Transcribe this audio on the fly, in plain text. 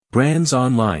Brands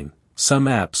online, some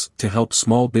apps to help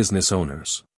small business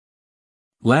owners.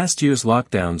 Last year's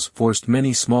lockdowns forced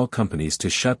many small companies to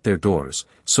shut their doors,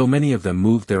 so many of them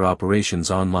moved their operations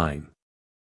online.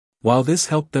 While this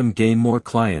helped them gain more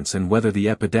clients and weather the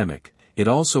epidemic, it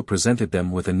also presented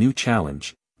them with a new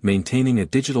challenge: maintaining a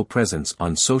digital presence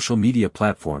on social media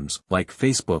platforms like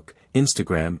Facebook,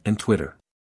 Instagram, and Twitter.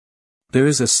 There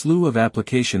is a slew of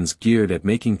applications geared at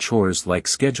making chores like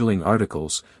scheduling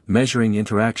articles, measuring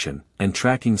interaction, and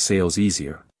tracking sales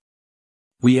easier.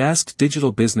 We asked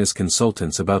digital business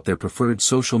consultants about their preferred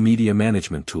social media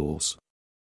management tools.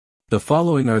 The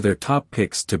following are their top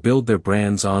picks to build their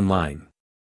brands online.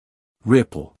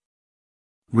 Ripple.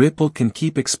 Ripple can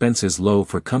keep expenses low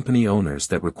for company owners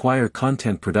that require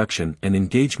content production and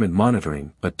engagement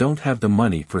monitoring but don't have the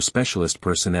money for specialist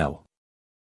personnel.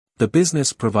 The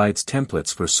business provides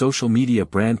templates for social media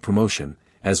brand promotion,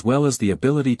 as well as the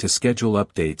ability to schedule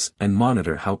updates and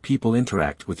monitor how people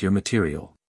interact with your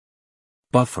material.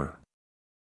 Buffer.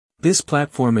 This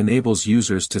platform enables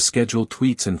users to schedule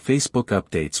tweets and Facebook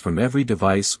updates from every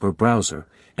device or browser,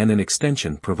 and an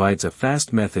extension provides a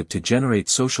fast method to generate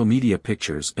social media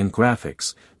pictures and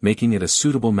graphics, making it a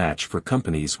suitable match for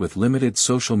companies with limited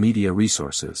social media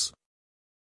resources.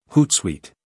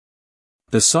 Hootsuite.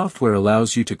 The software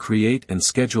allows you to create and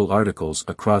schedule articles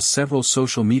across several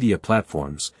social media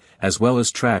platforms, as well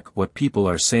as track what people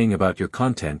are saying about your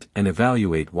content and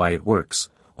evaluate why it works,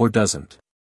 or doesn't.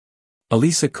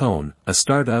 Elisa Cohn, a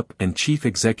startup and chief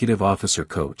executive officer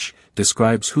coach,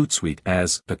 describes Hootsuite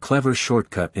as a clever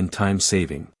shortcut in time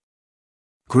saving.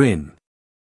 Grin.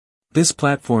 This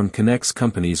platform connects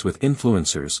companies with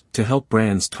influencers to help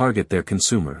brands target their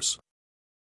consumers.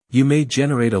 You may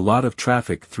generate a lot of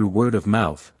traffic through word of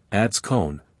mouth, adds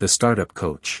Cohn, the startup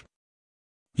coach.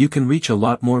 You can reach a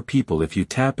lot more people if you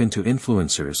tap into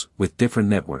influencers with different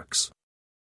networks.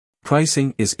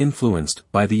 Pricing is influenced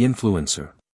by the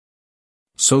influencer.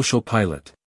 Social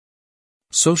Pilot.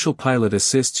 Social Pilot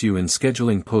assists you in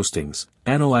scheduling postings,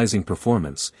 analyzing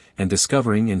performance, and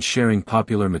discovering and sharing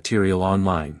popular material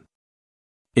online.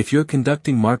 If you're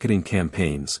conducting marketing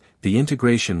campaigns, the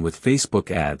integration with Facebook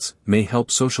ads may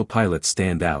help Social Pilot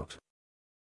stand out.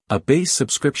 A base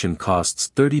subscription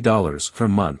costs $30 per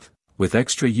month, with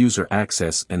extra user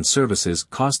access and services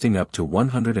costing up to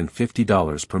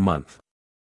 $150 per month.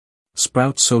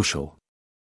 Sprout Social.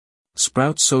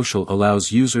 Sprout Social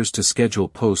allows users to schedule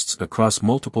posts across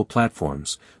multiple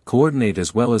platforms, coordinate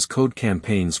as well as code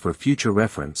campaigns for future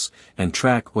reference, and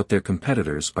track what their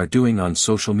competitors are doing on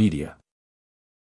social media.